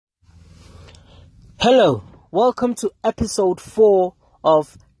Hello, welcome to episode 4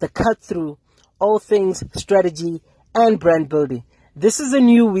 of The Cut Through, all things strategy and brand building. This is a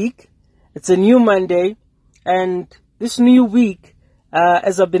new week, it's a new Monday, and this new week,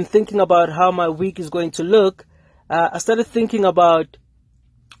 as I've been thinking about how my week is going to look, I started thinking about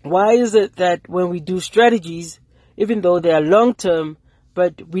why is it that when we do strategies, even though they are long-term,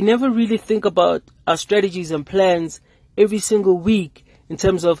 but we never really think about our strategies and plans every single week in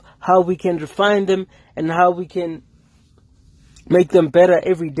terms of how we can refine them and how we can make them better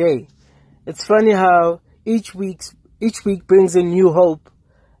every day. It's funny how each week brings in new hope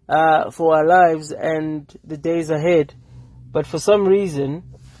for our lives and the days ahead. But for some reason,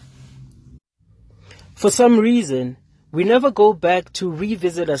 we never go back to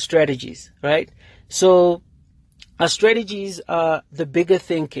revisit our strategies, right? So our strategies are the bigger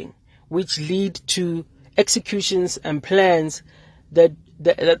thinking, which lead to executions and plans that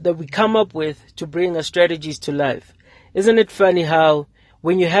we come up with to bring our strategies to life. Isn't it funny how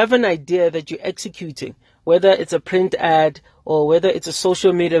when you have an idea that you're executing, whether it's a print ad or whether it's a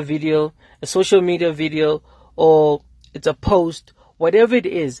social media video or it's a post, whatever it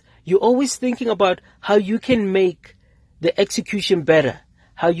is, you're always thinking about how you can make the execution better,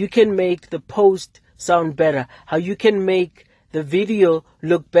 how you can make the post sound better, how you can make the video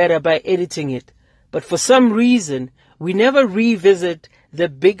look better by editing it. But for some reason, we never revisit the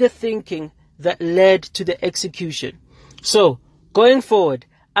bigger thinking that led to the execution. So, going forward,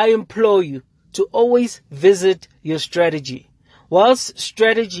 I implore you to always visit your strategy. Whilst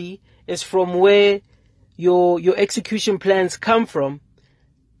strategy is from where your execution plans come from,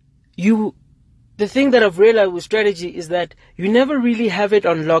 the thing that I've realized with strategy is that you never really have it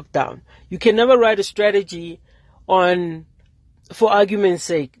on lockdown. You can never write a strategy on, for argument's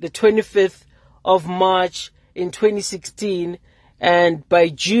sake, the 25th of March in 2016, and by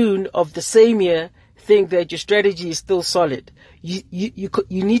June of the same year, think that your strategy is still solid. You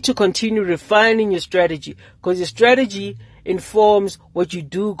need to continue refining your strategy, because your strategy informs what you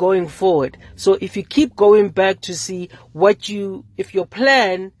do going forward. So if you keep going back to see if your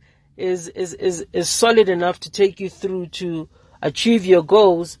plan is solid enough to take you through to achieve your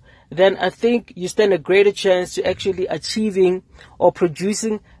goals, then I think you stand a greater chance to actually achieving or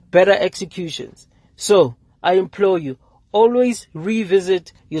producing better executions. So I implore you, always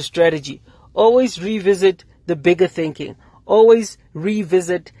revisit your strategy. Always revisit the bigger thinking. Always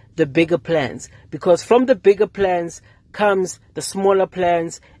revisit the bigger plans. Because from the bigger plans comes the smaller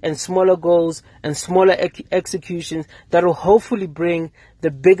plans and smaller goals and smaller executions that will hopefully bring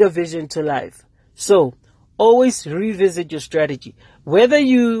the bigger vision to life. So always revisit your strategy. Whether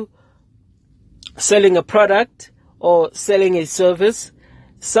you selling a product or selling a service,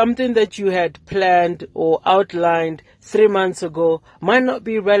 something that you had planned or outlined 3 months ago might not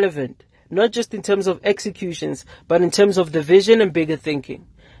be relevant, not just in terms of executions, but in terms of the vision and bigger thinking.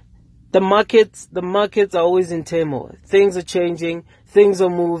 The markets are always in turmoil. Things are changing, things are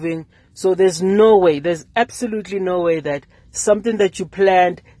moving. So there's absolutely no way that something that you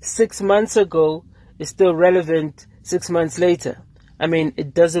planned 6 months ago is still relevant 6 months later. I mean,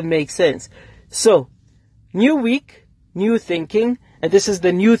 it doesn't make sense. So, new week, new thinking, and this is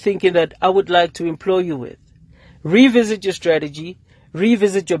the new thinking that I would like to implore you with. Revisit your strategy,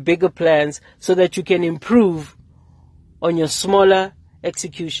 revisit your bigger plans so that you can improve on your smaller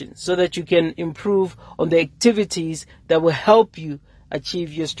execution, so that you can improve on the activities that will help you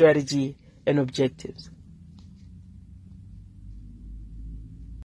achieve your strategy and objectives.